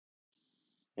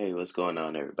Hey, what's going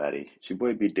on, everybody? It's your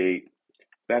boy B Date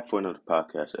back for another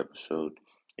podcast episode.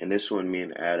 And this one, me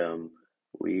and Adam,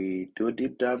 we do a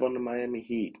deep dive on the Miami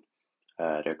Heat.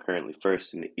 They're currently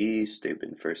first in the East. They've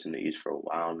been first in the East for a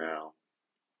while now.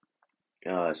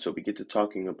 So we get to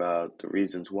talking about the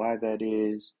reasons why that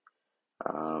is,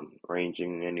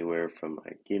 ranging anywhere from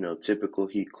typical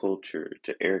Heat culture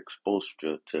to Eric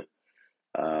Spoelstra to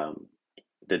um,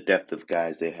 the depth of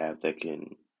guys they have that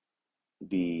can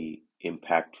be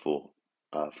impactful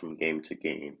from game to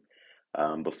game.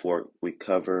 Before we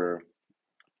cover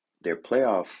their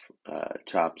playoff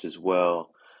chops as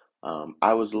well,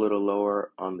 I was a little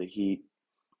lower on the Heat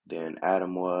than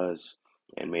Adam was,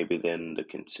 and maybe than the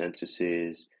consensus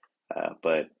is,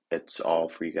 but it's all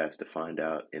for you guys to find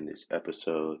out in this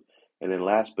episode. And then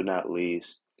last but not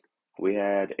least, we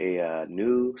had a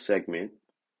new segment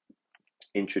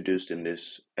introduced in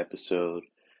this episode.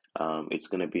 It's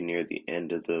going to be near the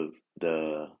end of the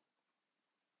the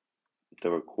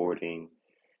recording.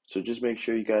 So just make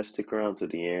sure you guys stick around to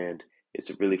the end.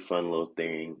 It's a really fun little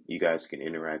thing. You guys can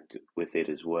interact with it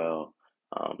as well.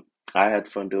 Um, I had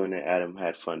fun doing it. Adam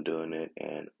had fun doing it,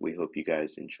 and we hope you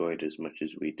guys enjoyed as much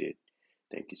as we did.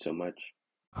 Thank you so much.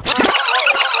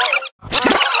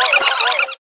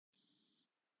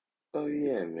 Oh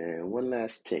yeah, man. One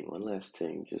last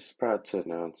thing. Just proud to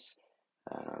announce,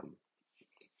 um,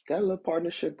 got a little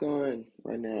partnership going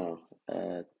right now.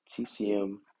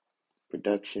 TCM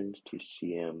Productions,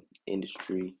 TCM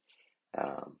Industry.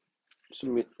 Um,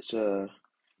 it's a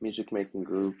music making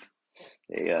group.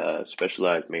 They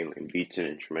specialize mainly in beats and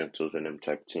instrumentals and them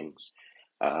type things.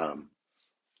 Um,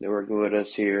 they're working with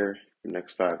us here for the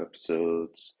next 5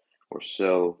 episodes or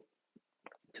so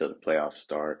till the playoffs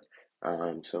start.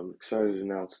 So I'm excited to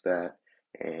announce that.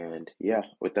 And yeah,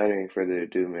 without any further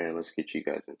ado, man, let's get you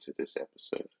guys into this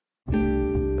episode.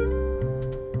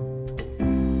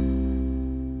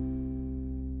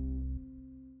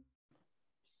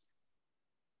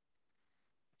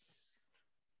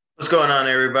 What's going on,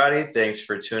 everybody? Thanks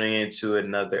for tuning in to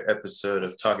another episode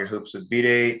of Talking Hoops with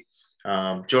B-Day.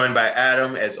 Joined by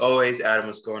Adam, as always. Adam,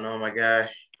 what's going on, my guy?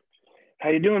 How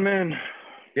you doing, man?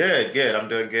 Good, good. I'm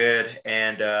doing good.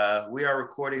 And we are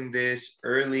recording this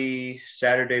early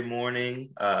Saturday morning,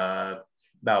 about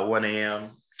 1 a.m.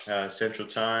 Central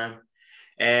Time.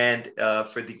 And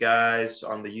for the guys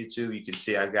on the YouTube, you can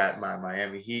see I got my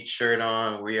Miami Heat shirt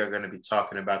on. We are going to be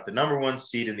talking about the number one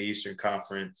seed in the Eastern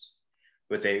Conference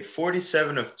with a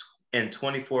 47 of and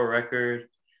 24 record,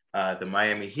 the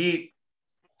Miami Heat.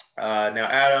 Now,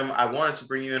 Adam, I wanted to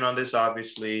bring you in on this,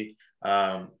 obviously,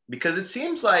 because it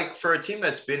seems like for a team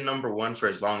that's been number one for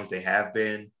as long as they have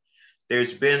been,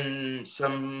 there's been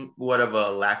somewhat of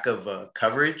a lack of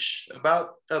coverage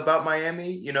about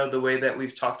Miami. You know, the way that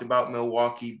we've talked about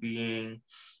Milwaukee being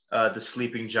the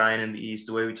sleeping giant in the East,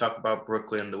 the way we talk about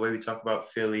Brooklyn, the way we talk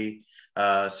about Philly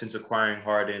since acquiring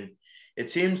Harden. It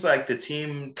seems like the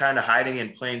team kind of hiding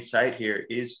in plain sight here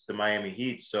is the Miami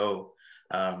Heat. So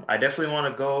I definitely want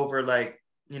to go over the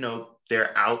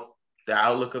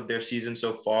outlook of their season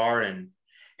so far, and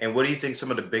what do you think some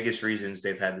of the biggest reasons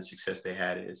they've had the success they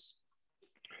had is?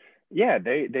 Yeah,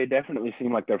 they definitely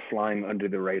seem like they're flying under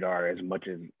the radar as much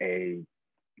as a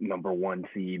number one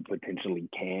seed potentially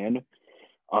can.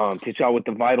 To y'all with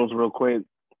the vitals real quick.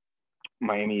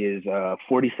 Miami is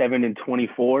 47 and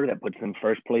 24. That puts them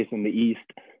first place in the East,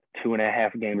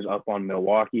 2.5 games up on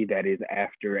Milwaukee. That is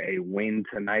after a win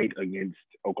tonight against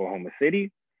Oklahoma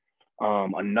City.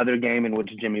 Another game in which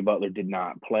Jimmy Butler did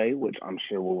not play, which I'm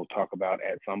sure we'll talk about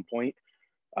at some point.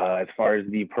 As far as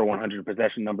the per 100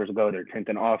 possession numbers go, they're 10th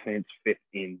in offense, 5th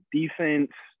in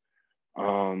defense.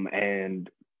 And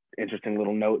interesting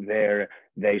little note there,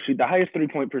 they shoot the highest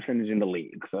 3-point percentage in the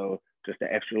league. So just an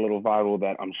extra little vital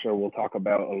that I'm sure we'll talk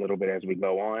about a little bit as we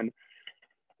go on.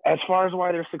 As far as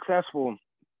why they're successful,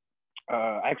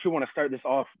 I actually want to start this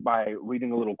off by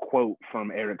reading a little quote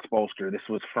from Eric Spoelstra. This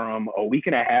was from a week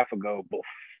and a half ago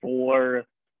before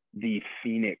the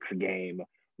Phoenix game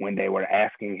when they were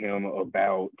asking him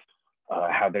about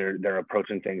how they're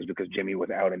approaching things because Jimmy was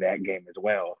out in that game as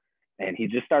well. And he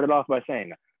just started off by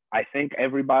saying, I think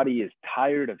everybody is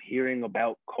tired of hearing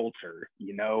about culture,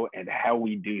 and how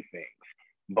we do things,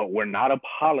 but we're not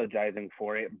apologizing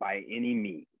for it by any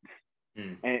means.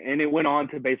 Hmm. And it went on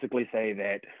to basically say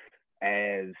that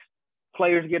as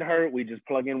players get hurt, we just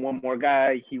plug in one more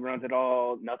guy. He runs it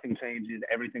all. Nothing changes.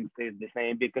 Everything stays the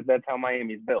same because that's how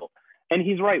Miami's built. And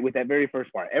he's right with that very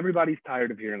first part. Everybody's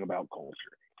tired of hearing about culture.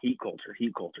 Heat culture,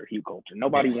 heat culture, heat culture.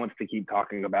 Nobody Yeah. wants to keep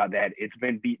talking about that. It's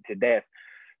been beat to death.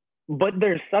 But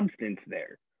there's substance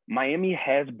there. Miami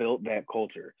has built that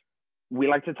culture. we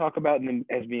like to talk about them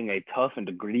as being a tough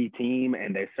and gritty team,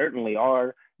 and they certainly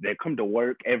are. They come to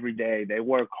work every day. They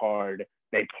work hard.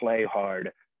 They play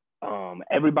hard.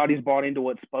 Everybody's bought into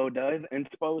what Spo does, and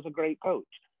Spo is a great coach.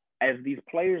 As these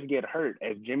players get hurt,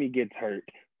 as Jimmy gets hurt,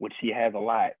 which he has a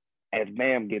lot, as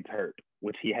Bam gets hurt,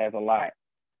 which he has a lot,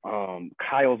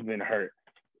 Kyle's been hurt.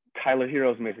 Tyler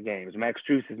Hero's missed games. Max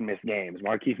Strus has missed games.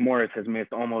 Markieff Morris has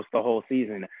missed almost the whole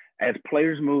season. As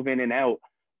players move in and out,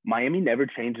 Miami never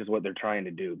changes what they're trying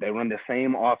to do. They run the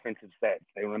same offensive sets.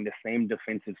 They run the same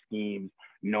defensive schemes,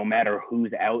 no matter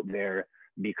who's out there,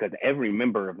 because every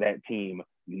member of that team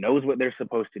knows what they're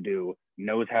supposed to do,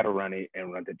 knows how to run it,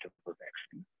 and runs it to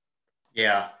perfection.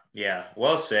 Yeah, yeah,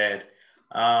 well said.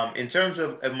 In terms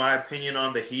of my opinion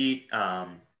on the Heat,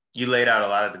 you laid out a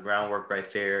lot of the groundwork right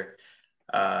there.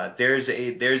 There's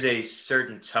a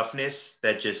certain toughness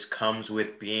that just comes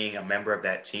with being a member of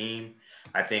that team.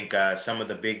 I think some of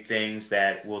the big things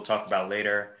that we'll talk about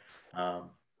later, um,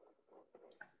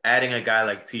 adding a guy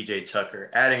like PJ Tucker,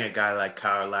 adding a guy like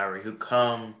Kyle Lowry, who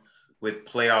come with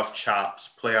playoff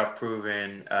chops, playoff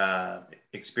proven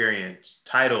experience,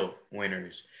 title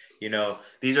winners.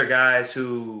 These are guys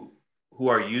who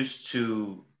are used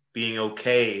to being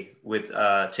okay with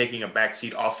taking a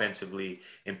backseat offensively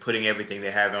and putting everything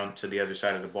they have onto the other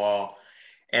side of the ball.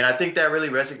 And I think that really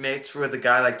resonates with a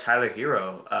guy like Tyler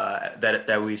Hero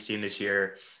that we've seen this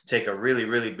year take a really,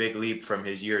 really big leap from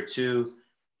his year two.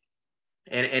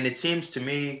 And it seems to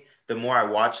me the more I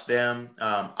watch them,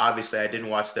 obviously I didn't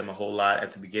watch them a whole lot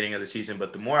at the beginning of the season,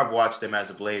 but the more I've watched them as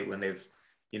of late when they've,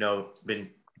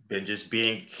 been just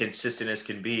being consistent as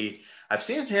can be, I've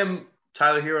seen him,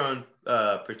 Tyler Hero in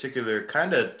particular,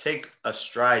 kind of take a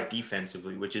stride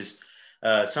defensively, which is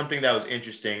something that was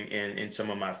interesting in some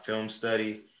of my film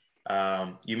study.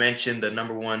 You mentioned the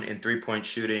number one in 3-point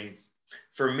shooting.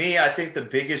 For me, I think the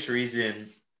biggest reason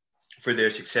for their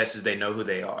success is they know who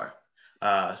they are.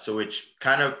 So which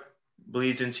kind of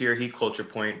bleeds into your Heat culture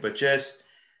point, but just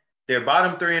they're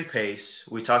bottom three in pace.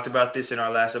 We talked about this in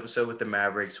our last episode with the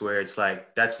Mavericks, where it's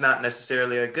like that's not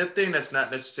necessarily a good thing, that's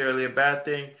not necessarily a bad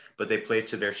thing, but they play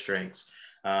to their strengths.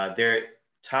 They're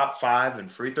top 5 in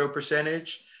free throw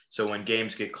percentage. So when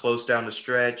games get close down the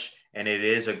stretch and it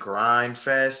is a grind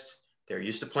fest, they're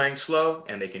used to playing slow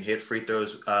and they can hit free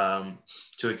throws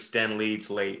to extend leads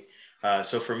late.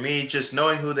 So for me, just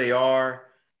knowing who they are,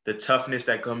 the toughness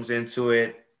that comes into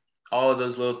it, all of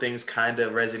those little things kind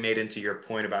of resonate into your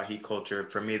point about Heat culture.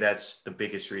 For me, that's the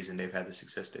biggest reason they've had the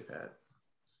success they've had.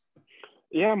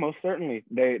 Yeah, most certainly.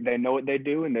 They know what they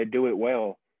do and they do it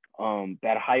well.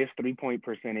 That highest 3-point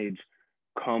percentage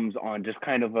comes on just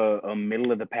kind of a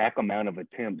middle of the pack amount of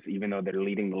attempts, even though they're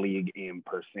leading the league in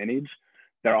percentage.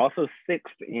 They're also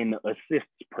sixth in assists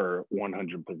per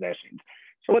 100 possessions.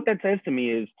 So what that says to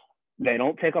me is they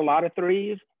don't take a lot of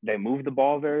threes. They move the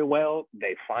ball very well.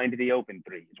 They find the open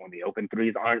threes. When the open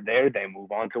threes aren't there, they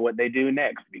move on to what they do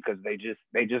next because they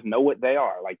just know what they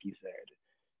are, like you said.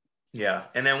 Yeah,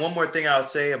 and then one more thing I would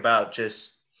say about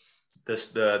just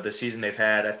the season they've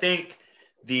had. I think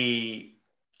the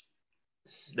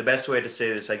best way to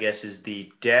say this, I guess, is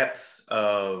the depth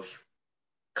of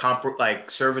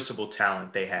serviceable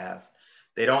talent they have.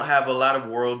 They don't have a lot of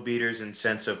world beaters in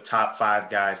sense of top 5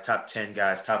 guys, top 10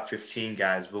 guys, top 15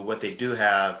 guys, but what they do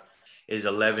have is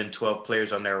 11, 12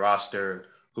 players on their roster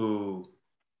who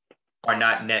are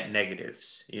not net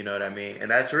negatives. You know what I mean? And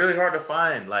that's really hard to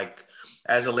find. Like,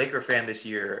 as a Laker fan this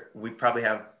year, we probably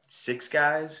have 6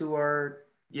 guys who are,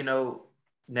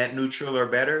 net neutral or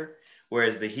better.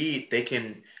 Whereas the Heat, they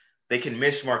can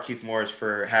miss Markieff Morris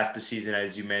for half the season,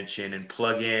 as you mentioned, and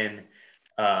plug in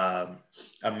a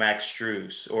Max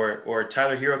Strus, or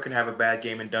Tyler Hero can have a bad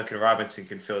game and Duncan Robinson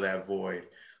can fill that void,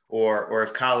 or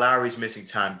if Kyle Lowry's missing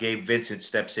time, Gabe Vincent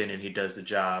steps in and he does the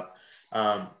job.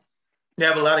 They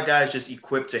have a lot of guys just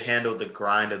equipped to handle the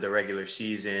grind of the regular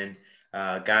season,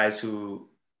 guys who,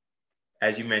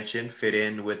 as you mentioned, fit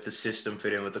in with the system,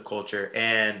 fit in with the culture,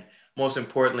 and most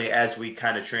importantly, as we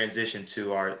kind of transition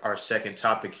to our second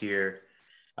topic here,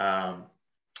 um,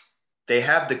 they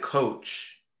have the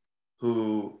coach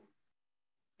who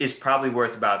is probably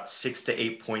worth about 6 to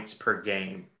 8 points per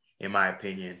game, in my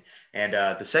opinion. And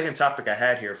the second topic I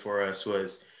had here for us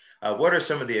was what are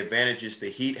some of the advantages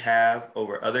the Heat have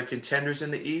over other contenders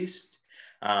in the East?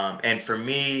 And for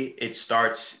me, it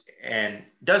starts and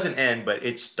doesn't end, but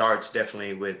it starts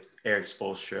definitely with Erik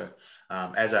Spoelstra.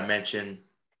 As I mentioned,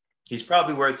 he's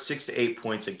probably worth 6 to 8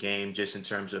 points a game just in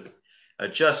terms of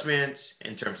adjustments,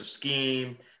 in terms of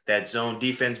scheme, that zone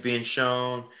defense being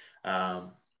shown.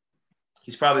 Um,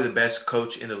 he's probably the best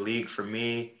coach in the league for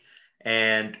me.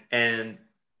 And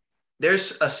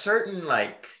there's a certain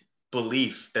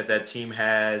belief that that team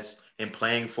has in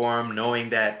playing for him, knowing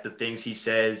that the things he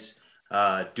says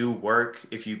do work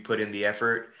if you put in the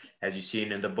effort, as you've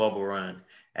seen in the bubble run,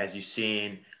 as you've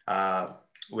seen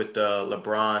with the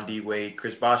LeBron, D Wade,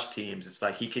 Chris Bosh teams. It's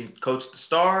like he can coach the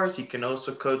stars. He can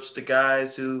also coach the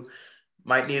guys who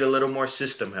might need a little more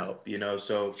system help, you know?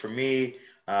 So for me,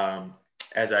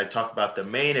 as I talk about the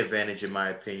main advantage, in my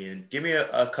opinion, give me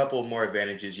a couple more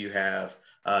advantages you have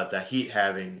the Heat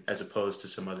having as opposed to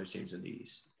some other teams in the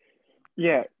East.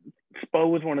 Yeah,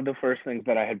 Spo was one of the first things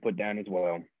that I had put down as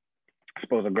well.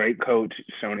 Spo's a great coach,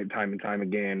 shown it time and time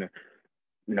again,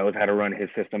 knows how to run his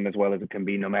system as well as it can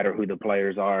be, no matter who the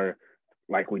players are.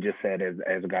 Like we just said,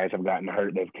 as guys have gotten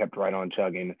hurt, they've kept right on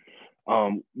chugging.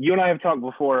 You and I have talked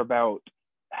before about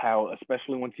how,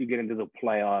 especially once you get into the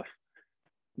playoffs,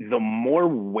 the more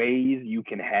ways you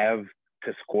can have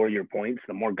to score your points,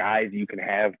 the more guys you can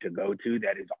have to go to,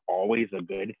 that is always a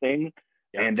good thing.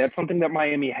 Yeah. And that's something that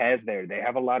Miami has there. They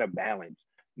have a lot of balance.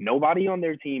 Nobody on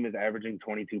their team is averaging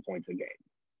 22 points a game.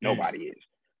 Nobody is.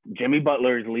 Jimmy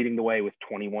Butler is leading the way with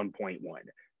 21.1.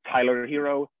 Tyler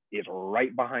Hero is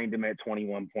right behind him at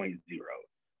 21.0.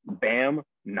 Bam,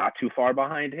 not too far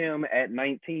behind him at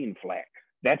 19 flat.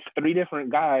 That's three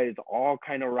different guys all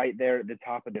kind of right there at the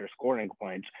top of their scoring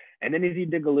punch. And then as you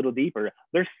dig a little deeper,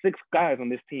 there's 6 guys on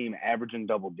this team averaging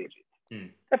double digits.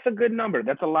 That's a good number.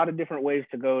 That's a lot of different ways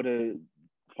to go to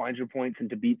find your points and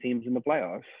to beat teams in the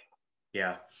playoffs.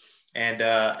 Yeah. And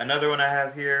another one I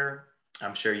have here,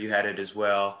 I'm sure you had it as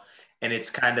well. And it's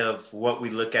kind of what we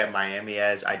look at Miami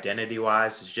as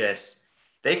identity-wise is just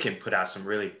they can put out some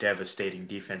really devastating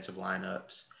defensive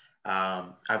lineups.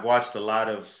 I watched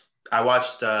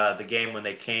the game when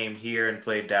they came here and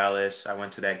played Dallas. I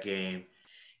went to that game,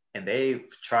 and they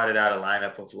trotted out a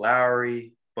lineup of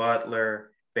Lowry,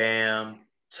 Butler, Bam,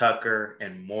 Tucker,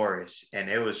 and Morris. And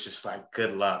it was just like,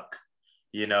 good luck.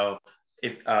 You know,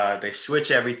 if they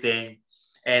switch everything.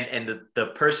 And the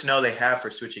personnel they have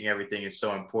for switching everything is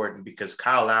so important because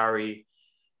Kyle Lowry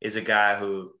is a guy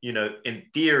who, you know, in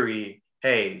theory,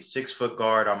 hey, 6-foot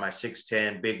guard on my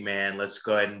 6'10", big man, let's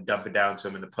go ahead and dump it down to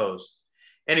him in the post.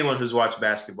 Anyone who's watched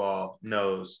basketball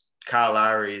knows Kyle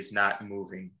Lowry is not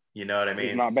moving. You know what I mean?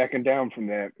 He's not backing down from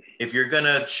that. If you're going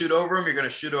to shoot over him, you're going to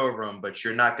shoot over him, but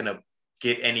you're not going to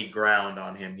get any ground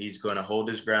on him. He's going to hold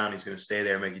his ground. He's going to stay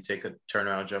there, make you take a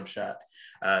turnaround jump shot.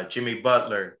 Jimmy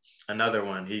Butler, another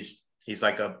one. He's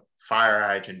like a fire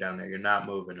hydrant down there. You're not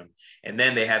moving him. And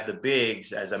then they have the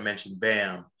bigs, as I mentioned,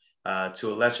 Bam,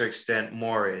 to a lesser extent,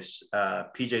 Morris,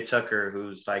 PJ Tucker,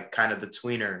 who's like kind of the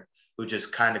tweener, who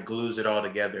just kind of glues it all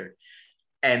together.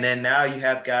 And then now you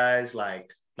have guys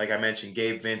like I mentioned,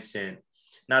 Gabe Vincent,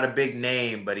 not a big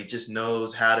name, but he just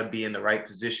knows how to be in the right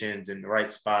positions in the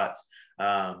right spots.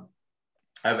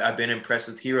 I've been impressed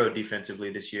with Hero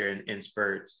defensively this year in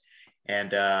spurts.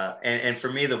 And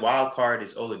for me, the wild card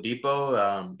is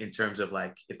Oladipo in terms of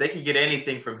like, if they can get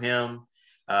anything from him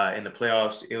in the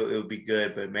playoffs, it would be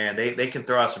good. But man, they can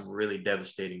throw out some really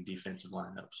devastating defensive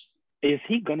lineups. Is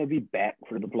he going to be back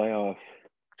for the playoffs?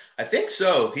 I think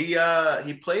so. He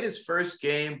played his first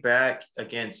game back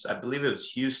against, I believe it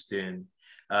was Houston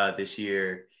this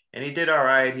year. And he did all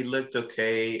right. He looked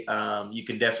okay. You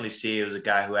can definitely see it was a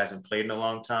guy who hasn't played in a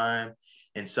long time.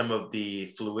 And some of the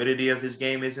fluidity of his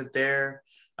game isn't there.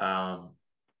 I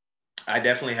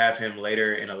definitely have him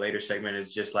later in a later segment.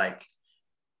 It's just like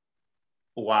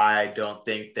why I don't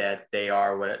think that they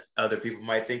are what other people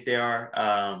might think they are.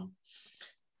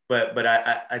 But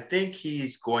I think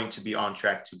he's going to be on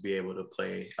track to be able to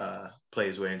play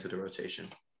his way into the rotation.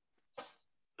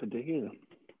 Good to hear.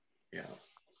 Yeah.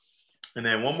 And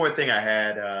then one more thing I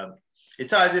had, it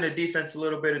ties into defense a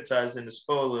little bit. It ties into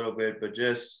Spo a little bit, but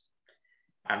just,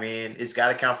 I mean, it's got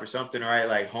to count for something, right?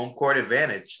 Like home court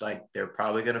advantage. Like they're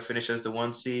probably going to finish as the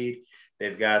 1 seed.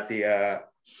 They've got the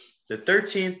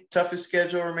 13th toughest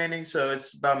schedule remaining, so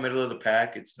it's about middle of the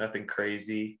pack. It's nothing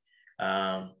crazy.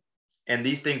 And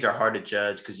these things are hard to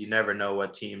judge because you never know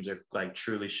what teams are like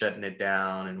truly shutting it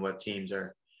down and what teams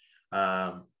are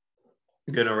going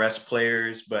to rest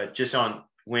players. But just on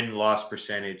win-loss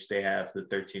percentage, they have the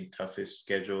 13th toughest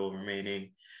schedule remaining.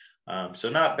 So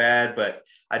not bad, but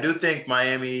I do think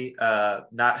Miami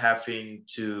not having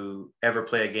to ever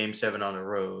play a Game 7 on the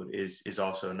road is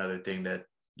also another thing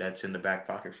that's in the back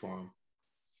pocket for them.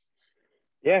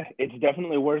 Yeah, it's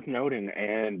definitely worth noting.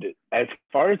 And as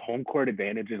far as home court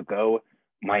advantages go,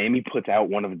 Miami puts out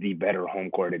one of the better home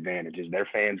court advantages. Their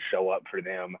fans show up for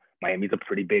them. Miami's a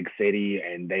pretty big city,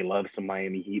 and they love some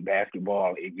Miami Heat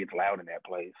basketball. It gets loud in that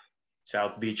place.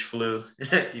 South Beach flu.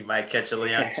 You might catch a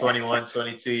young 21,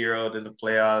 22-year-old in the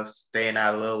playoffs, staying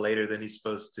out a little later than he's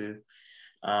supposed to.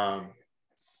 Um,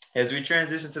 as we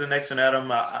transition to the next one,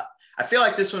 Adam, I feel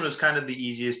like this one was kind of the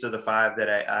easiest of the five that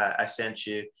I sent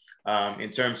you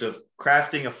in terms of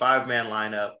crafting a five-man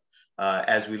lineup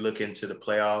as we look into the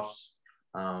playoffs.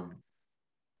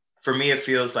 For me, it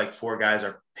feels like four guys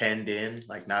are penned in,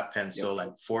 like not pencil,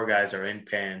 like four guys are in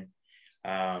pen.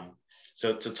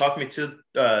 So talk me through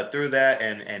that,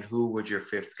 and who would your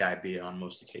fifth guy be on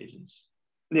most occasions?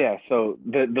 Yeah, so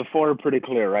the four are pretty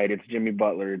clear, right? It's Jimmy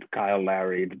Butler, it's Kyle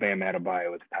Lowry, it's Bam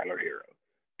Adebayo, it's Tyler Hero.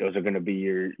 Those are going to be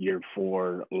your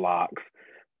four locks.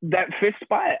 That fifth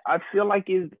spot, I feel like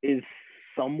is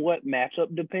somewhat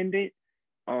matchup dependent.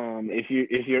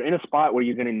 If you're in a spot where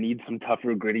you're going to need some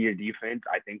tougher, grittier defense,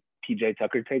 I think PJ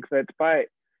Tucker takes that spot.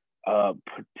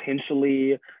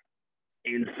 Potentially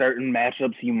in certain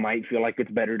matchups, you might feel like it's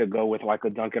better to go with like a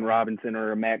Duncan Robinson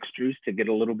or a Max Strus to get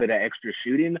a little bit of extra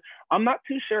shooting. I'm not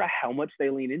too sure how much they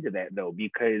lean into that though,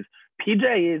 because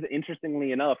PJ is,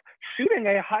 interestingly enough, shooting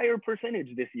a higher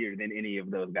percentage this year than any of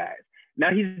those guys.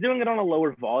 Now he's doing it on a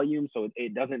lower volume, so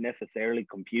it doesn't necessarily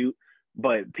compute.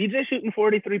 But PJ shooting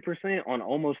 43% on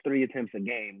almost 3 attempts a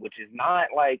game, which is not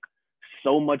like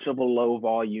so much of a low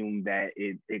volume that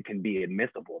it can be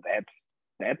admissible.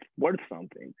 That's worth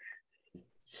something.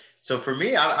 So for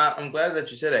me, I'm glad that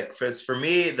you said that, because for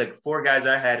me, the four guys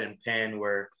I had in pen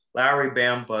were Lowry,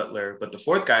 Bam, Butler, but the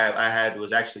fourth guy I had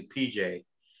was actually PJ.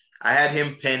 I had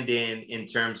him penned in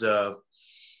terms of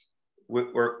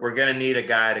we're going to need a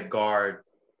guy to guard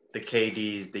the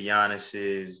KDs, the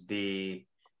Giannis's, the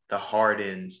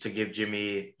Hardens, to give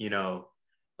Jimmy, a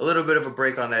little bit of a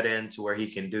break on that end to where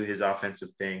he can do his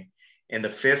offensive thing. And the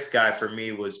fifth guy for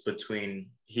me was between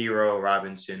Hero,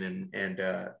 Robinson, and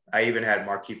I even had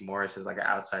Markieff Morris as like an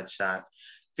outside shot.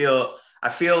 I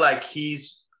feel like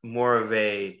he's more of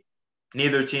a,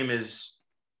 neither team is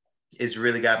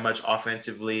really got much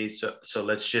offensively, so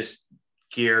let's just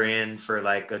gear in for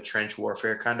like a trench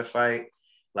warfare kind of fight.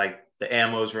 Like the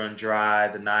ammos run dry,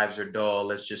 the knives are dull,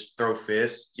 let's just throw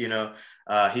fists.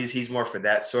 He's more for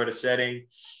that sort of setting.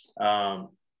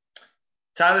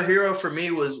 Tyler Hero for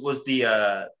me was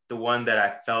the one that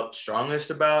I felt strongest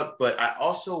about, but I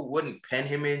also wouldn't pen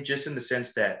him in, just in the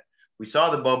sense that we saw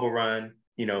the bubble run,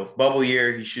 bubble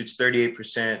year, he shoots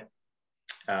 38%,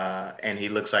 and he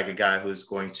looks like a guy who's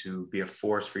going to be a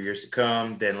force for years to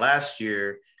come. Then last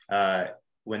year,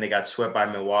 when they got swept by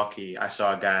Milwaukee, I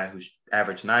saw a guy who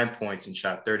averaged 9 points and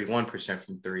shot 31%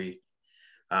 from three.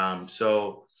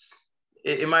 So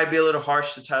it might be a little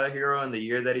harsh to Tyler Hero in the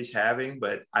year that he's having,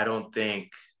 but I don't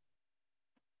think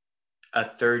a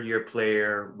third-year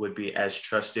player would be as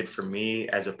trusted for me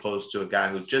as opposed to a guy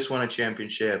who just won a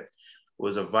championship,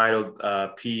 was a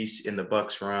vital piece in the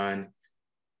Bucks run.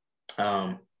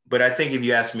 But I think if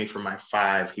you ask me for my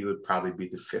five, he would probably be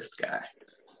the fifth guy.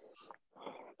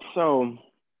 So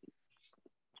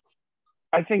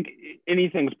I think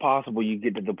anything's possible. You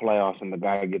get to the playoffs and the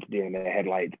guy gets deer in the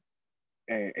headlights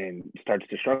and starts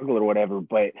to struggle or whatever.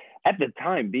 But at the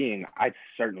time being, I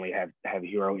certainly have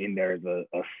Hero in there as a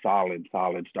solid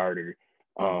starter.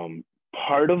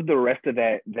 Part of the rest of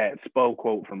that Spo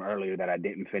quote from earlier that I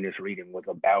didn't finish reading was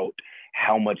about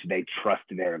how much they trust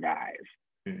their guys,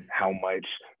 how much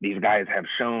these guys have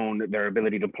shown their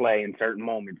ability to play in certain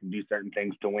moments and do certain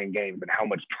things to win games, and how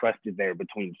much trust is there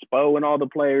between Spo and all the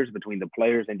players, between the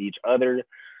players and each other.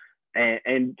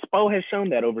 And Spo has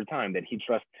shown that over time, that he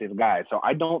trusts his guys. So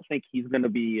I don't think he's going to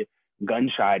be gun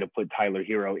shy to put Tyler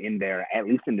Hero in there, at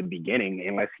least in the beginning,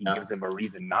 unless he gives him a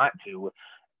reason not to.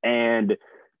 And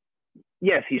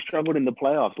yes, he struggled in the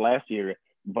playoffs last year,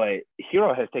 but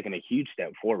Hero has taken a huge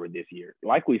step forward this year.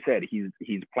 Like we said,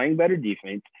 he's playing better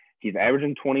defense. He's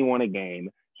averaging 21 a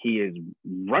game. He is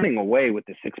running away with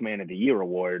the Sixth Man of the Year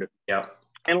award. Yep.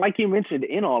 And like you mentioned,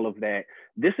 in all of that,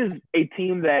 this is a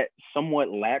team that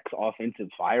somewhat lacks offensive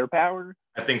firepower.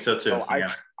 I think so too. So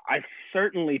yeah. I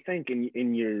certainly think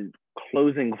in your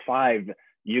closing five,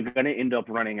 you're going to end up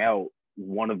running out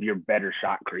one of your better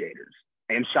shot creators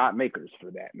and shot makers,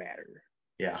 for that matter.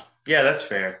 Yeah, that's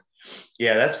fair.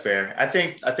 I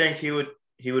think he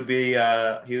would be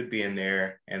in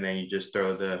there, and then you just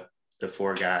throw the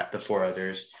four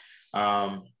others.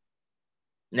 Now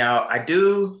I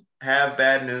do have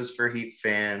bad news for Heat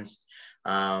fans.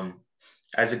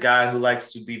 As a guy who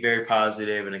likes to be very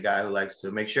positive and a guy who likes to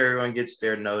make sure everyone gets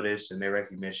their notice and their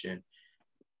recognition,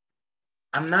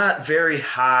 I'm not very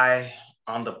high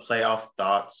on the playoff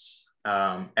thoughts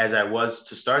as I was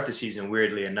to start the season,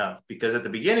 weirdly enough, because at the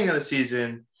beginning of the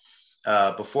season,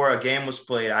 before a game was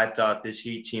played, I thought this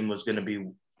Heat team was going to be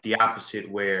the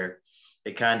opposite, where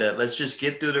they kind of, let's just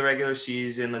get through the regular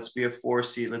season. Let's be a 4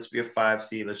 seed. Let's be a 5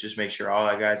 seed. Let's just make sure all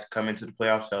our guys come into the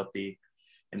playoffs healthy.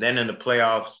 And then in the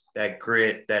playoffs, that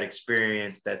grit, that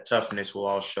experience, that toughness will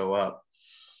all show up.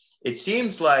 It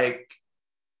seems like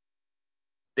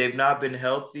they've not been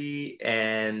healthy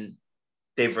and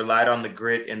they've relied on the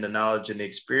grit and the knowledge and the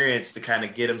experience to kind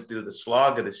of get them through the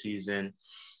slog of the season.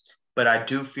 But I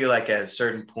do feel like at a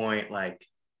certain point, like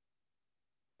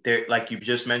there, like you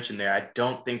just mentioned there, I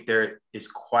don't think there is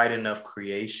quite enough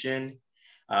creation,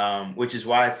 which is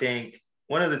why I think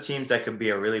one of the teams that could be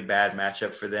a really bad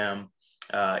matchup for them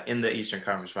in the Eastern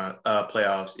Conference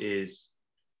playoffs is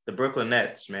the Brooklyn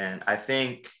Nets, man. I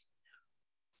think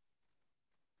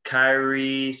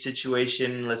Kyrie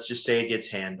situation, let's just say it gets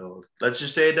handled. Let's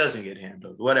just say it doesn't get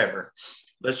handled, whatever.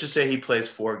 Let's just say he plays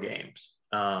 4 games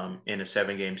in a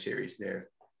 7-game series there.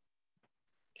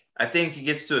 I think he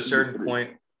gets to a certain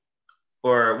point,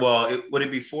 or, well, would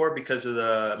it be 4 because of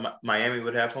the Miami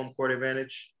would have home court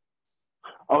advantage?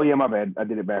 Oh, yeah, my bad. I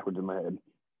did it backwards in my head.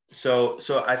 So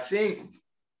I think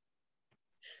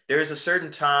there's a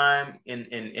certain time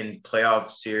in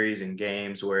playoff series and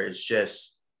games where it's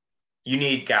just, you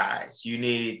need guys, you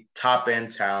need top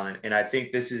end talent. And I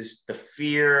think this is the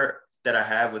fear that I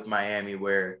have with Miami,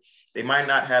 where they might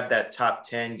not have that top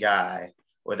 10 guy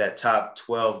or that top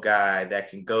 12 guy that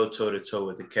can go toe to toe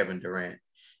with a Kevin Durant.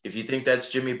 If you think that's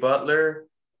Jimmy Butler,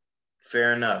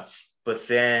 fair enough. But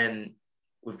then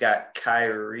we've got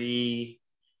Kyrie,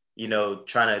 you know,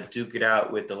 trying to duke it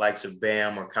out with the likes of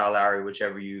Bam or Kyle Lowry,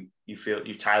 whichever you feel,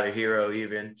 you Tyler Hero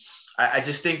even. I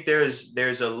just think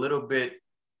there's a little bit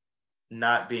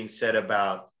not being said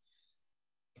about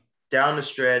down the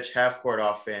stretch, half court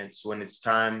offense. When it's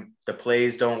time, the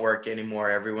plays don't work anymore.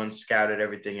 Everyone's scouted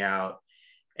everything out.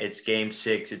 It's game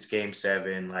 6, it's game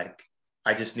 7. Like,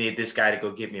 I just need this guy to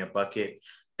go get me a bucket.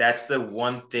 That's the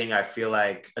one thing I feel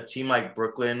like a team like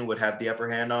Brooklyn would have the upper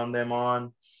hand on them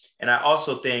on. And I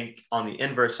also think on the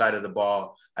inverse side of the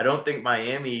ball, I don't think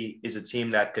Miami is a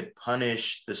team that could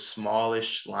punish the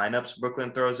smallish lineups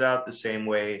Brooklyn throws out the same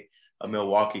way a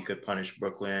Milwaukee could punish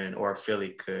Brooklyn or a Philly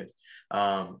could.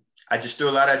 I just threw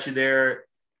a lot at you there.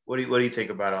 What do you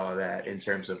think about all of that in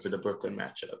terms of the Brooklyn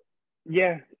matchup?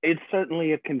 Yeah, it's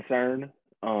certainly a concern.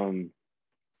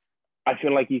 I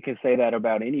feel like you can say that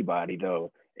about anybody,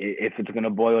 though. If it's going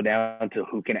to boil down to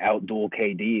who can outduel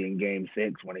KD in Game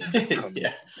 6 when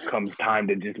it comes time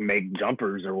to just make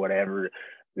jumpers or whatever,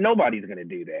 nobody's going to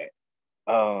do that.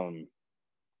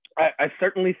 I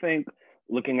certainly think,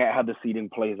 looking at how the seeding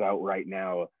plays out right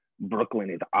now, Brooklyn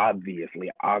is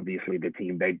obviously the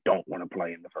team they don't want to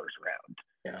play in the first round.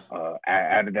 Yeah.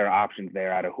 Out of their options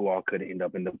there, out of who all could end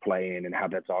up in the play-in and how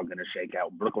that's all going to shake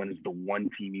out, Brooklyn is the one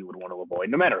team you would want to avoid,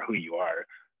 no matter who you are.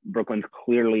 Brooklyn's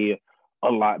clearly a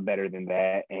lot better than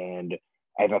that. And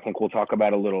as I think we'll talk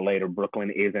about a little later, Brooklyn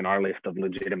is in our list of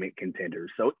legitimate contenders.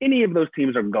 So any of those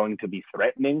teams are going to be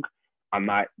threatening. I'm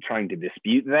not trying to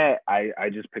dispute that.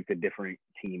 I just picked a different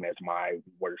team as my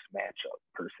worst matchup,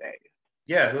 per se.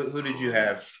 Yeah, who did you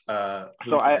have?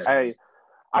 So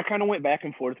I kind of went back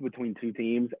and forth between 2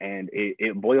 teams, and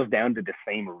it boils down to the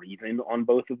same reason on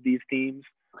both of these teams.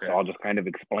 Okay. So I'll just kind of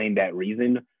explain that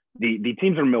reason. The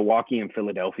teams are Milwaukee and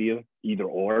Philadelphia, either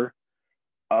or.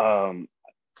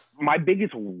 My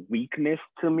biggest weakness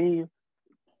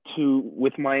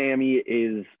with Miami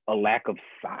is a lack of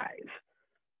size.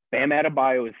 Bam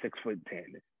Adebayo is 6'10".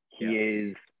 He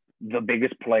is the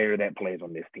biggest player that plays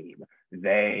on this team.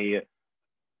 They,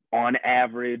 on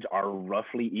average, are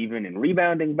roughly even in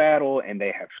rebounding battle, and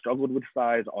they have struggled with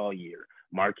size all year.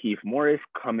 Markieff Morris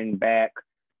coming back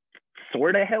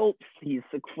sort of helps. He's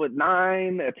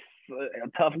 6'9". It's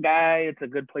a tough guy. It's a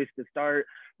good place to start.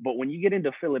 But when you get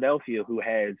into Philadelphia, who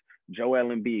has Joel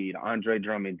Embiid, Andre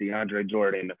Drummond, DeAndre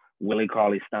Jordan, Willie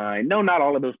Cauley-Stein, no, not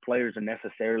all of those players are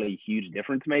necessarily huge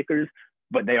difference makers,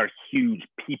 but they are huge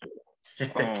people.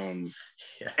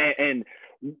 And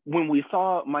when we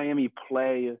saw Miami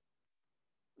play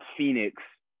Phoenix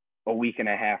a week and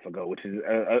a half ago, which is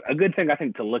a good thing, I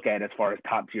think, to look at as far as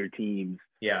top-tier teams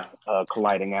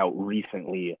colliding out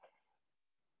recently,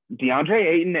 DeAndre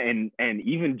Ayton and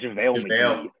even JaVale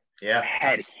McGee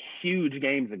had huge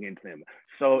games against them.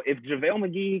 So if JaVale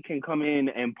McGee can come in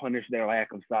and punish their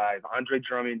lack of size, Andre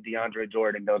Drummond, DeAndre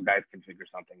Jordan, those guys can figure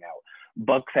something out.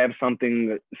 Bucks have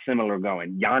something similar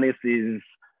going. Giannis is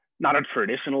not a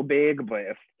traditional big, but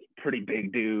a pretty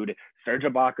big dude. Serge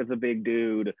Ibaka's a big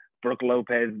dude. Brook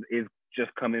Lopez is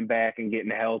just coming back and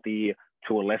getting healthy.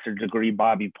 To a lesser degree,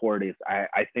 Bobby Portis.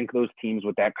 I think those teams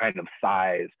with that kind of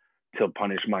size to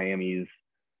punish Miami's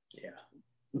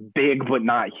big but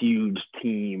not huge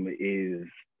team is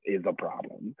a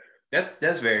problem.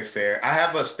 That's very fair. I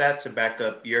have a stat to back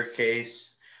up your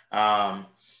case.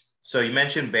 So you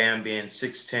mentioned Bam being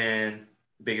 6'10",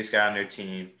 biggest guy on their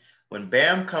team. When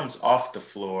Bam comes off the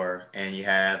floor and you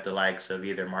have the likes of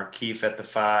either Markieff at the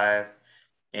 5,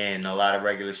 in a lot of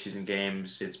regular season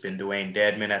games, it's been Dwayne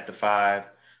Dedman at the 5.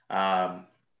 Um,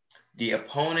 the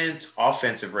opponent's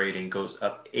offensive rating goes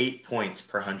up 8 points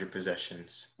per 100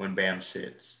 possessions when Bam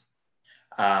sits.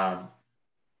 Um,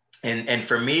 and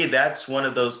for me, that's one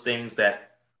of those things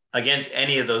that against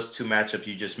any of those two matchups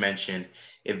you just mentioned,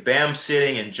 if Bam's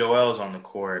sitting and Joel's on the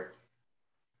court,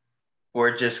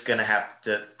 we're just gonna have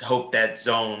to hope that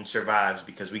zone survives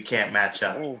because we can't match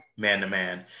up man to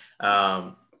man.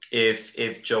 If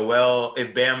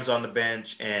Bam's on the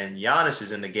bench and Giannis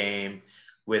is in the game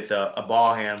with a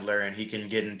ball handler and he can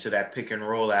get into that pick and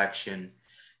roll action,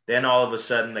 then all of a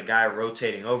sudden the guy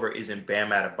rotating over isn't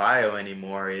Bam Adebayo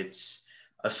anymore. It's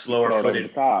a slower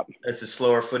footed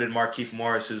Markieff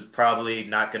Morris who's probably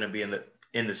not going to be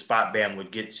in the spot Bam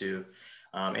would get to.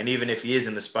 And even if he is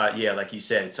in the spot, yeah, like you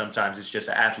said, sometimes it's just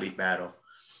an athlete battle,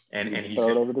 and he's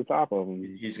over the top of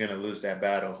him. He's gonna lose that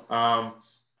battle.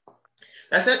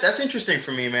 That's interesting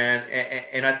for me, man,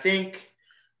 and I think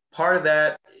part of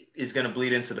that is gonna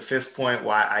bleed into the fifth point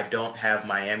why I don't have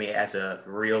Miami as a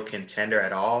real contender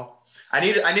at all. I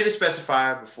need to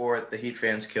specify before the Heat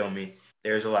fans kill me.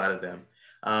 There's a lot of them.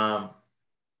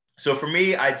 So for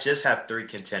me, I just have 3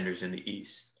 contenders in the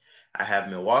East. I have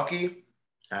Milwaukee,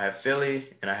 I have Philly,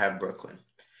 and I have Brooklyn.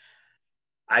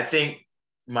 I think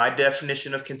my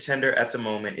definition of contender at the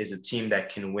moment is a team that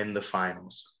can win the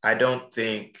finals. I don't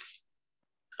think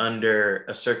under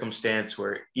a circumstance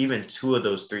where even 2 of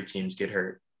those 3 teams get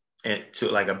hurt and to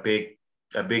like a big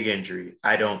injury,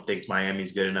 I don't think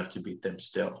Miami's good enough to beat them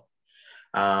still.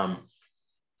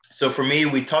 So for me,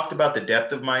 we talked about the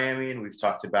depth of Miami and we've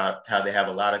talked about how they have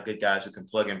a lot of good guys who can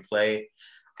plug and play.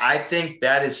 I think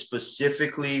that is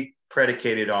specifically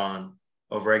predicated on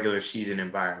a regular season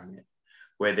environment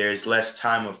where there's less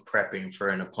time of prepping for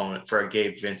an opponent, for a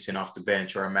Gabe Vincent off the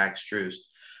bench or a Max Strus,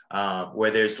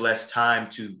 where there's less time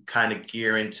to kind of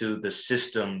gear into the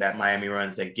system that Miami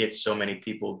runs that gets so many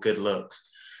people good looks.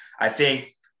 I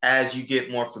think as you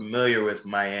get more familiar with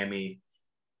Miami,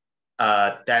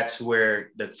 that's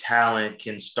where the talent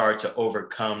can start to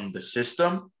overcome the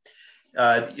system.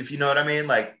 If you know what I mean,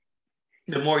 like,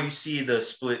 the more you see the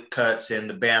split cuts and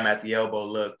the Bam at the elbow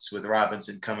looks with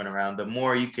Robinson coming around, the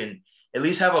more you can at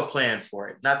least have a plan for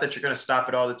it. Not that you're going to stop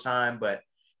it all the time, but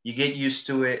you get used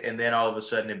to it. And then all of a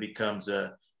sudden it becomes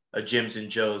a Jims and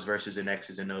Joes versus an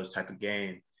X's and O's type of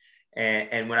game.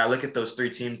 And when I look at those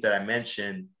 3 teams that I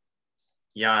mentioned,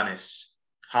 Giannis,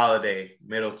 Holiday,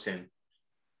 Middleton,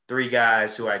 3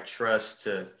 guys who I trust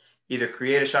to either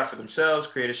create a shot for themselves,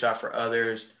 create a shot for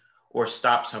others, or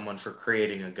stop someone for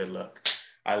creating a good look.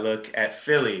 I look at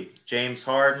Philly, James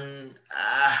Harden.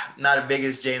 Not a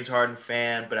biggest James Harden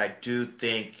fan, but I do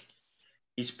think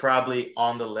he's probably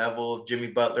on the level of Jimmy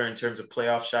Butler in terms of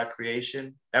playoff shot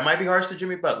creation. That might be harsh to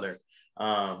Jimmy Butler,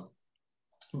 but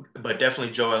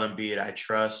definitely Joel Embiid I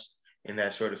trust in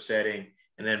that sort of setting.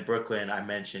 And then Brooklyn, I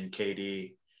mentioned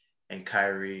KD and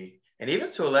Kyrie. And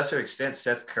even to a lesser extent,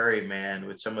 Seth Curry, man,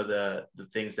 with some of the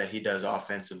things that he does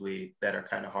offensively that are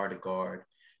kind of hard to guard.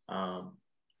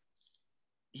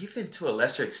 Even to a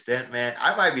lesser extent, man,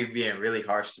 I might be being really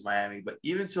harsh to Miami, but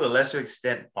even to a lesser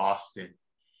extent, Boston.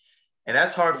 And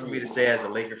that's hard for me to say as a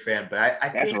Laker fan, but I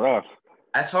think rough.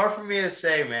 That's hard for me to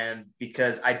say, man,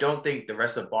 because I don't think the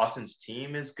rest of Boston's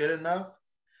team is good enough.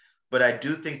 But I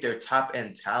do think their top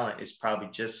end talent is probably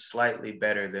just slightly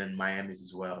better than Miami's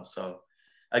as well. So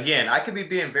again, I could be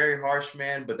being very harsh,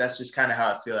 man, but that's just kind of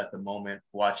how I feel at the moment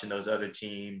watching those other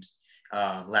teams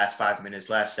last 5 minutes,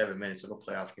 last 7 minutes of a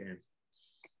playoff game.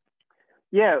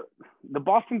 Yeah, the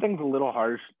Boston thing's a little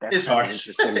harsh. It's harsh.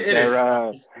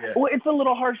 Well, it's a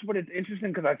little harsh, but it's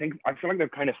interesting because I feel like they're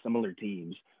kind of similar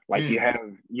teams. Like you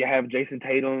have Jason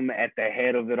Tatum at the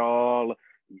head of it all.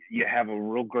 You have a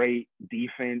real great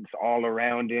defense all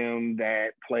around him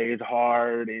that plays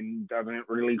hard and doesn't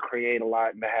really create a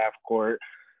lot in the half court.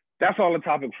 That's all a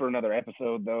topic for another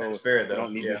episode, though. That's fair, though. We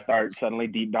don't need to start suddenly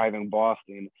deep diving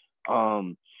Boston.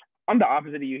 I'm the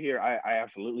opposite of you here. I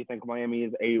absolutely think Miami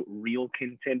is a real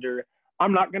contender.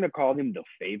 I'm not going to call them the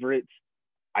favorites.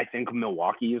 I think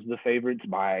Milwaukee is the favorites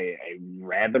by a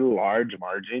rather large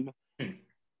margin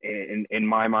in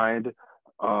my mind.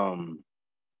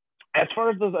 As far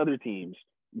as those other teams,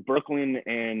 Brooklyn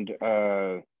and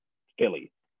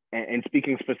Philly, and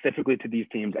speaking specifically to these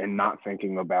teams and not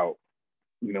thinking about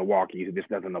Milwaukee, who this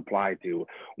doesn't apply to,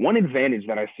 one advantage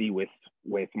that I see with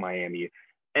Miami,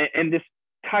 and this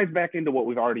ties back into what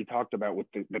we've already talked about with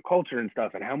the culture and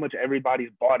stuff and how much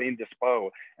everybody's bought into Spo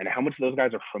and how much those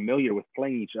guys are familiar with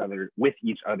playing with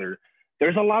each other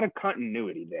there's a lot of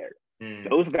continuity there. Mm.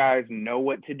 Those guys know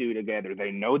what to do together.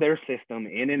 They know their system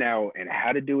in and out and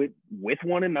how to do it with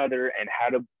one another and how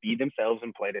to be themselves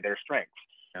and play to their strengths.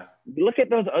 Yeah. Look at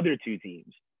those other two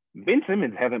teams. Ben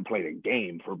Simmons hasn't played a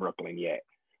game for Brooklyn yet.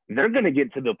 They're going to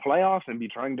get to the playoffs and be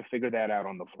trying to figure that out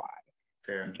on the fly.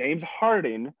 Fair. James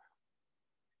Harden,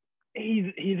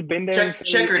 he's been there.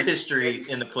 Checkered history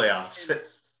in the playoffs.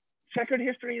 Checkered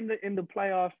history in the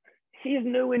playoffs. He's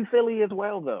new in Philly as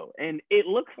well, though. And it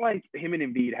looks like him and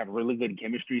Embiid have really good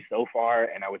chemistry so far.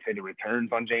 And I would say the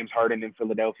returns on James Harden in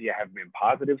Philadelphia have been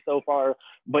positive so far.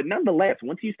 But nonetheless,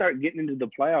 once you start getting into the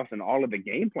playoffs and all of the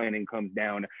game planning comes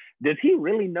down, does he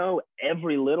really know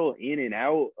every little in and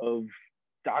out of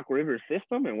Doc Rivers'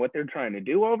 system and what they're trying to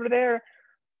do over there?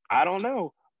 I don't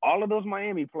know. All of those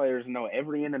Miami players know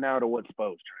every in and out of what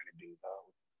Spo's trying to do, though.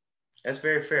 That's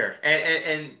very fair.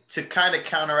 And to kind of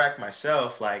counteract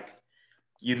myself, like,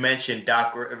 you mentioned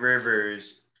Doc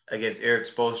Rivers against Eric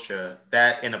Spoelstra.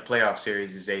 That in a playoff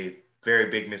series is a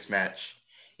very big mismatch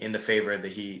in the favor of the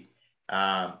Heat.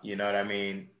 You know what I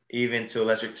mean? Even to a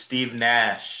lesser, Steve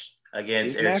Nash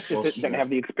against Eric Spoelstra. Doesn't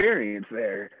have the experience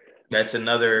there. That's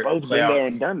another Both playoff. Been there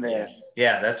and done that.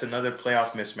 Yeah, that's another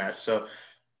playoff mismatch. So,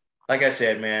 like I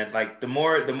said, man, like the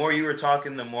more you were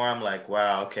talking, the more I'm like,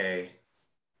 wow, okay.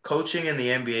 Coaching in the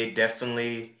NBA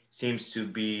definitely seems to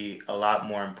be a lot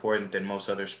more important than most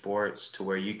other sports, to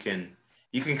where you can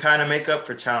kind of make up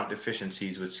for talent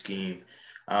deficiencies with scheme.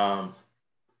 So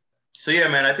yeah,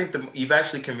 man, I think you've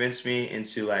actually convinced me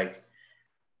into, like,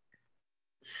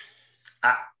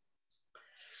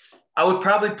 I would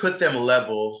probably put them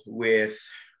level with,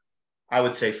 I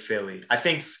would say, Philly. I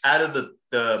think out of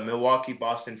the Milwaukee,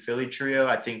 Boston, Philly trio,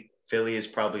 I think Philly is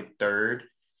probably third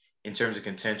in terms of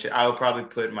contention. I would probably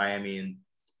put Miami in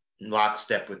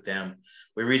lockstep with them.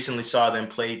 We recently saw them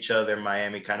play each other.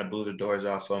 Miami kind of blew the doors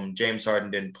off them. James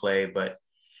Harden didn't play, but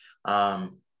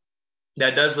that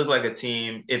does look like a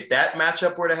team. If that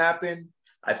matchup were to happen,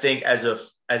 I think as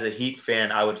a Heat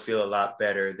fan, I would feel a lot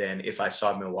better than if I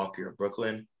saw Milwaukee or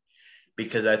Brooklyn,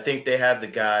 because I think they have the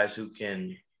guys who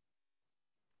can,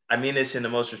 I mean this in the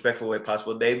most respectful way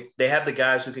possible, they have the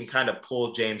guys who can kind of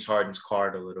pull James Harden's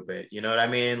card a little bit. You know what I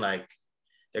mean? Like,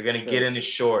 they're going to get in his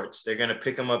shorts. They're going to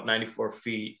pick him up 94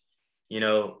 feet. You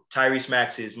know, Tyrese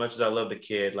Maxey, as much as I love the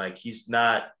kid, like, he's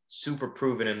not super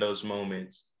proven in those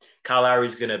moments. Kyle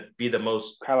Lowry's going to be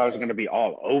Kyle Lowry's going to be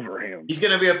all over him. He's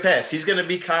going to be a pest. He's going to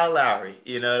be Kyle Lowry.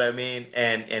 You know what I mean?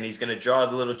 And he's going to draw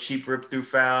the little cheap rip-through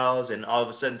fouls. And all of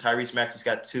a sudden, Tyrese Maxey's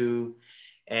got two.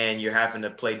 And you're having to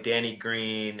play Danny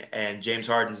Green. And James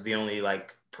Harden's the only,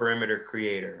 like, perimeter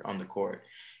creator on the court.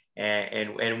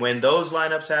 And when those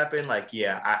lineups happen, like,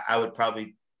 yeah, I would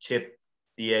probably tip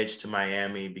the edge to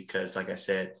Miami, because, like I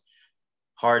said,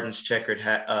 Harden's checkered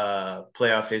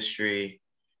playoff history,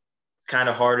 kind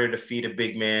of harder to feed a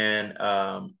big man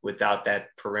without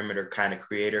that perimeter kind of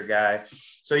creator guy.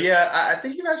 So, yeah, I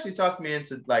think you've actually talked me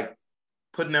into, like,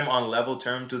 putting them on level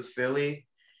terms with Philly.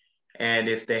 And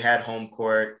if they had home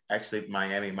court, actually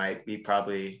Miami might be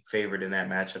probably favored in that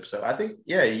matchup. So I think,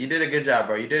 yeah, you did a good job,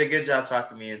 bro. You did a good job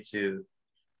talking me into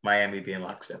Miami being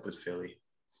lockstep with Philly.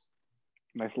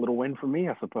 Nice little win for me,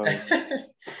 I suppose.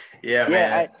 Yeah,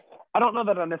 man. I don't know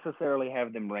that I necessarily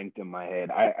have them ranked in my head.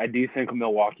 I do think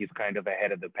Milwaukee's kind of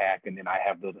ahead of the pack, and then I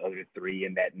have those other three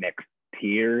in that next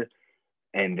tier.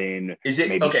 And then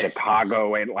maybe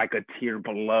Chicago and, like, a tier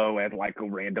below as, like, a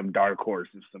random dark horse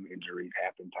if some injuries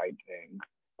happen type thing.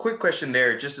 Quick question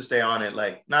there, just to stay on it,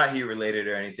 like, not Heat related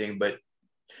or anything, but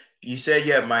you said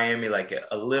you have Miami, like,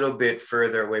 a little bit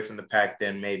further away from the pack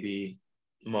than maybe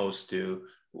most do.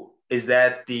 Is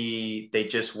that they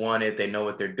just won it, they know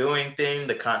what they're doing thing,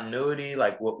 the continuity?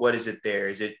 Like, what is it there?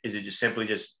 Is it just simply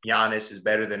just Giannis is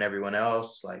better than everyone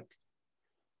else? Like,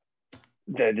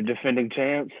 the defending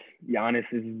champs, Giannis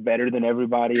is better than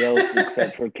everybody else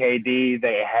except for KD.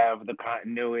 They have the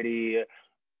continuity.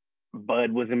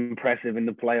 Bud was impressive in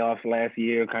the playoffs last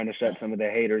year, kind of shut some of the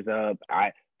haters up.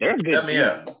 They're a good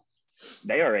team.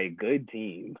 They are a good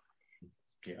team.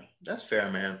 Yeah, that's fair,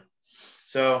 man.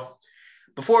 So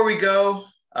before we go,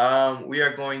 we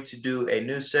are going to do a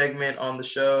new segment on the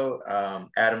show.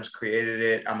 Adam's created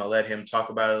it. I'm going to let him talk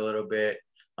about it a little bit.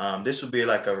 This will be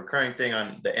like a recurring thing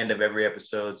on the end of every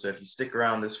episode. So if you stick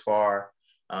around this far,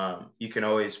 you can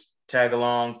always tag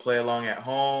along, play along at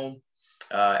home.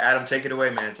 Adam, take it away,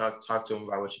 man. Talk to him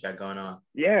about what you got going on.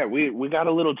 Yeah, we got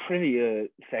a little trivia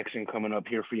section coming up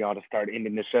here for y'all to start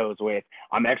ending the shows with.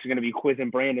 I'm actually going to be quizzing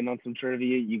Brandon on some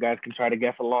trivia. You guys can try to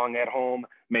guess along at home.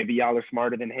 Maybe y'all are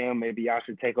smarter than him. Maybe y'all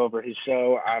should take over his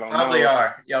show. I don't know. Probably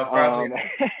are. Y'all probably are.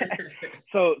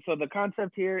 So the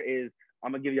concept here is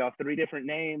I'm gonna give y'all three different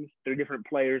names, three different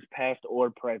players, past or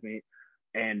present,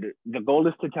 and the goal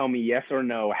is to tell me yes or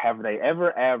no. Have they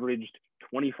ever averaged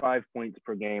 25 points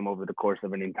per game over the course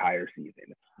of an entire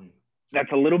season?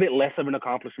 That's a little bit less of an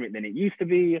accomplishment than it used to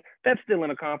be. That's still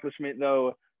an accomplishment,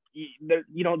 though.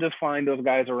 You don't just find those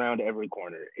guys around every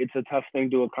corner. It's a tough thing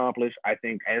to accomplish. I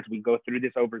think as we go through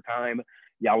this over time,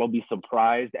 y'all will be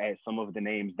surprised at some of the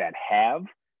names that have,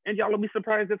 and y'all will be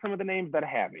surprised at some of the names that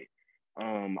haven't.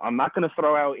 I'm not going to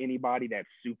throw out anybody that's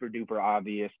super duper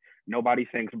obvious. Nobody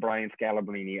thinks Brian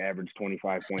Scalabrine averaged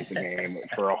 25 points a game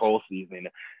for a whole season.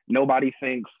 Nobody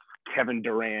thinks Kevin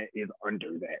Durant is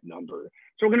under that number.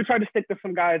 So we're going to try to stick to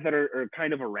some guys that are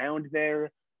kind of around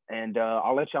there. And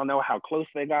I'll let y'all know how close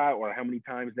they got or how many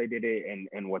times they did it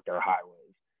and what their high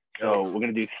was. So we're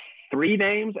going to do three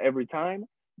names every time.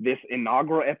 This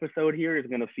inaugural episode here is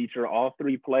going to feature all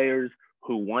three players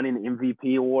who won an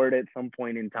MVP award at some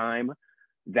point in time.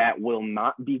 That will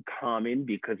not be common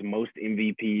because most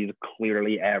MVPs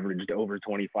clearly averaged over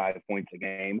 25 points a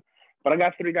game. But I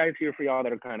got three guys here for y'all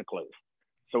that are kind of close.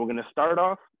 So we're going to start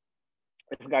off.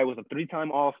 This guy was a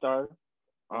three-time All-Star.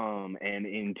 And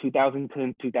in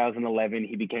 2010, 2011,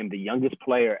 he became the youngest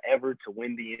player ever to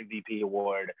win the MVP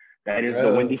award. That is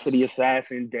the Windy City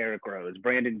Assassin, Derrick Rose.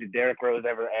 Brandon, did Derrick Rose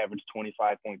ever average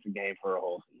 25 points a game for a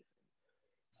whole season?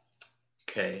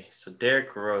 Okay, so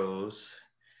Derrick Rose,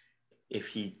 if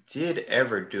he did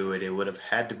ever do it, it would have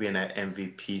had to be in that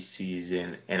MVP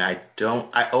season. And I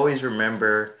always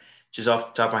remember, just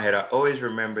off the top of my head, I always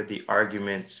remember the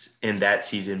arguments in that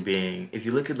season being, if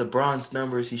you look at LeBron's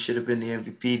numbers, he should have been the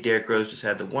MVP. Derrick Rose just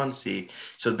had the 1 seed.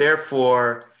 So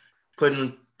therefore,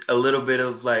 putting a little bit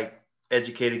of like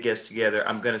educated guess together,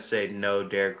 I'm going to say no,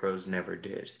 Derrick Rose never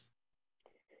did.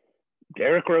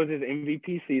 Derrick Rose's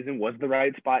MVP season was the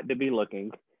right spot to be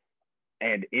looking.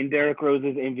 And in Derrick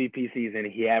Rose's MVP season,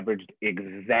 he averaged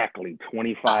exactly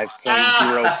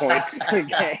 25.0 points per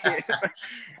game.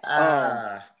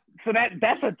 So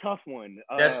that's a tough one.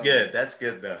 That's good. That's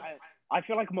good, though. I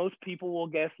feel like most people will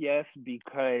guess yes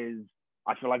because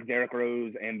I feel like Derrick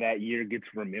Rose and that year gets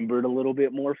remembered a little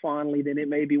bit more fondly than it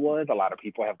maybe was. A lot of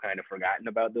people have kind of forgotten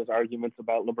about those arguments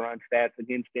about LeBron's stats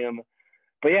against him.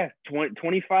 But yeah,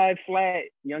 25 flat,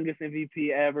 youngest MVP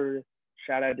ever.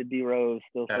 Shout out to D Rose.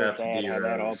 Still so sad how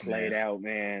that all played out,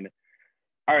 man.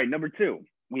 All right, number two,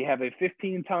 we have a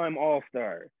 15-time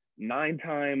All-Star,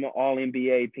 9-time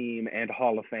All-NBA team, and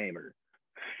Hall of Famer.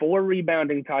 4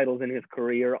 rebounding titles in his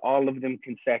career, all of them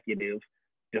consecutive.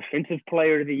 Defensive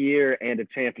Player of the Year and a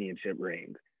championship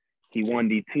ring. He won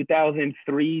the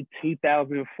 2003-2004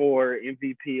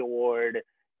 MVP award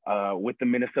with the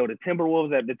Minnesota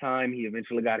Timberwolves at the time. He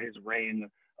eventually got his ring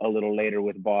a little later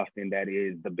with Boston. That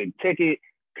is the big ticket,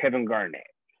 Kevin Garnett.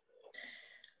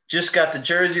 Just got the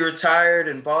jersey retired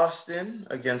in Boston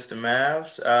against the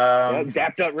Mavs.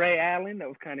 Dapped up Ray Allen. That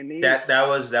was kind of neat. That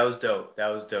was dope. That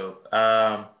was dope.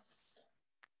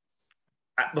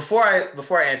 Before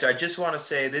I answer, I just want to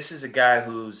say this is a guy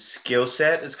whose skill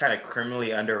set is kind of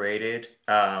criminally underrated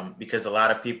because a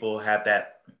lot of people have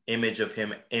that image of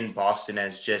him in Boston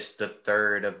as just the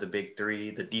third of the big three,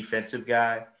 the defensive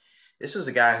guy. This was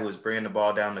a guy who was bringing the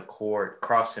ball down the court,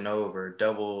 crossing over,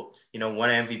 won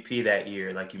MVP that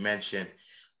year, like you mentioned,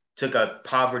 took a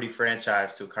poverty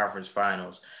franchise to a conference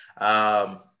finals.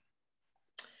 But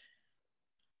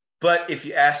if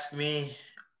you ask me,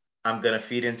 I'm going to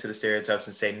feed into the stereotypes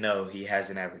and say, no, he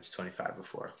hasn't averaged 25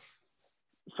 before.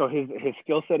 So his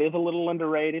skill set is a little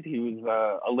underrated. He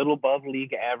was a little above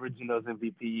league average in those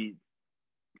MVP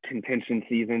contention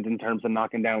seasons in terms of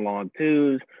knocking down long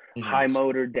twos, high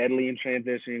motor, deadly in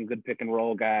transition, good pick and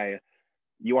roll guy.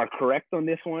 You are correct on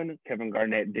this one. Kevin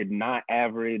Garnett did not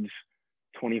average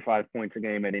 25 points a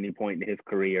game at any point in his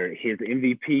career. His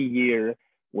MVP year,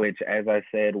 which, as I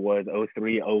said, was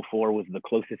 03-04, was the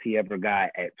closest he ever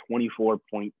got at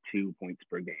 24.2 points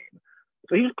per game.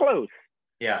 So he was close.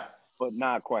 Yeah. But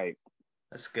not quite.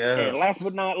 Let's go. And last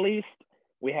but not least,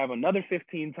 we have another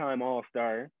 15-time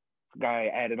All-Star. Guy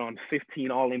added on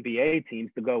 15 All-NBA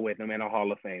teams to go with him and a Hall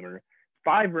of Famer.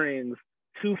 5 rings,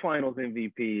 2 Finals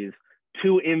MVPs,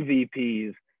 2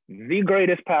 MVPs, the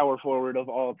greatest power forward of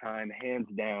all time, hands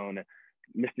down,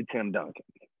 Mr. Tim Duncan.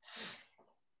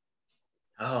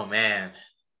 Oh, man.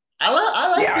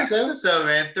 I like this episode,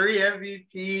 man. 3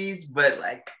 MVPs, but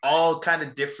like all kind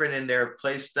of different in their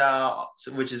play style,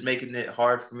 which is making it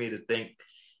hard for me to think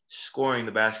scoring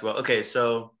the basketball. Okay,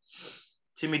 so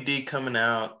Timmy D coming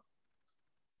out,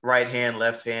 right hand,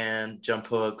 left hand, jump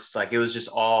hooks. Like it was just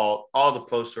all the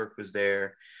post work was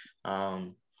there.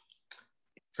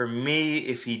 For me,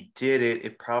 if he did it,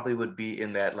 it probably would be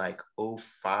in that like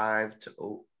 05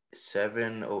 to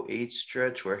 07-08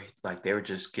 stretch where like they were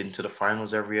just getting to the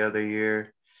finals every other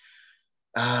year.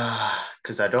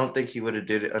 Because I don't think he would have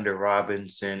did it under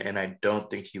Robinson, and I don't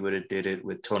think he would have did it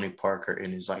with Tony Parker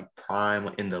in his like prime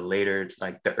in the later,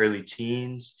 like the early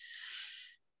teens.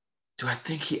 Do I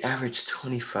think he averaged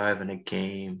 25 in a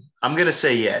game? I'm gonna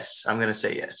say yes. I'm gonna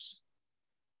say yes.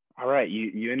 All right,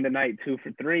 you end the night 2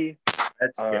 for 3.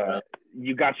 That's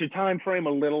You got your time frame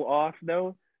a little off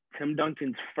though. Tim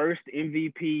Duncan's first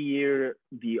MVP year,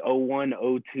 the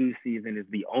 01-02 season, is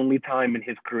the only time in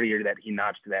his career that he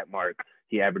notched that mark.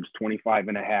 He averaged 25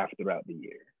 and a half throughout the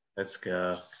year. Let's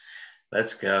go.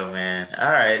 Let's go, man.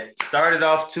 All right. Started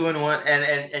off 2-1.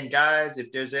 And guys,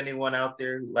 if there's anyone out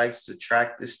there who likes to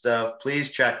track this stuff, please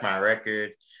track my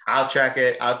record. I'll track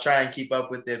it. I'll try and keep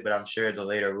up with it, but I'm sure the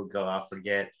later we'll go, I'll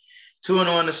forget.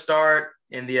 2-1 to start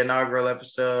in the inaugural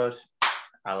episode.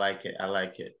 I like it. I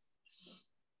like it.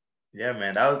 Yeah,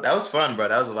 man, that was fun, bro.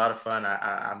 That was a lot of fun.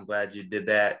 I'm glad you did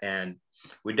that, and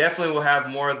we definitely will have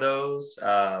more of those.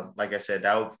 Like I said,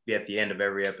 that will be at the end of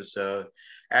every episode.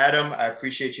 Adam, I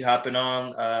appreciate you hopping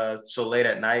on so late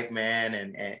at night, man,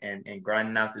 and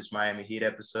grinding out this Miami Heat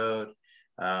episode.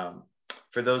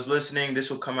 For those listening, this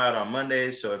will come out on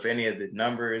Monday, so if any of the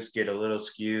numbers get a little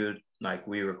skewed, like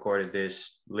we recorded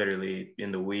this literally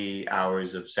in the wee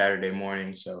hours of Saturday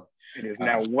morning, so. It is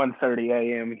now 1:30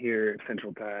 a.m. here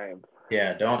Central Time.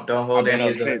 Yeah, don't hold any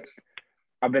of the.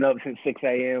 I've been up since 6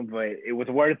 a.m., but it was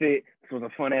worth it. This was a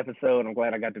fun episode. I'm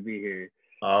glad I got to be here.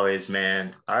 Always,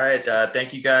 man. All right.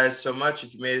 Thank you guys so much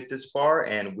if you made it this far,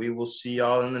 and we will see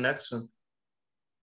y'all in the next one.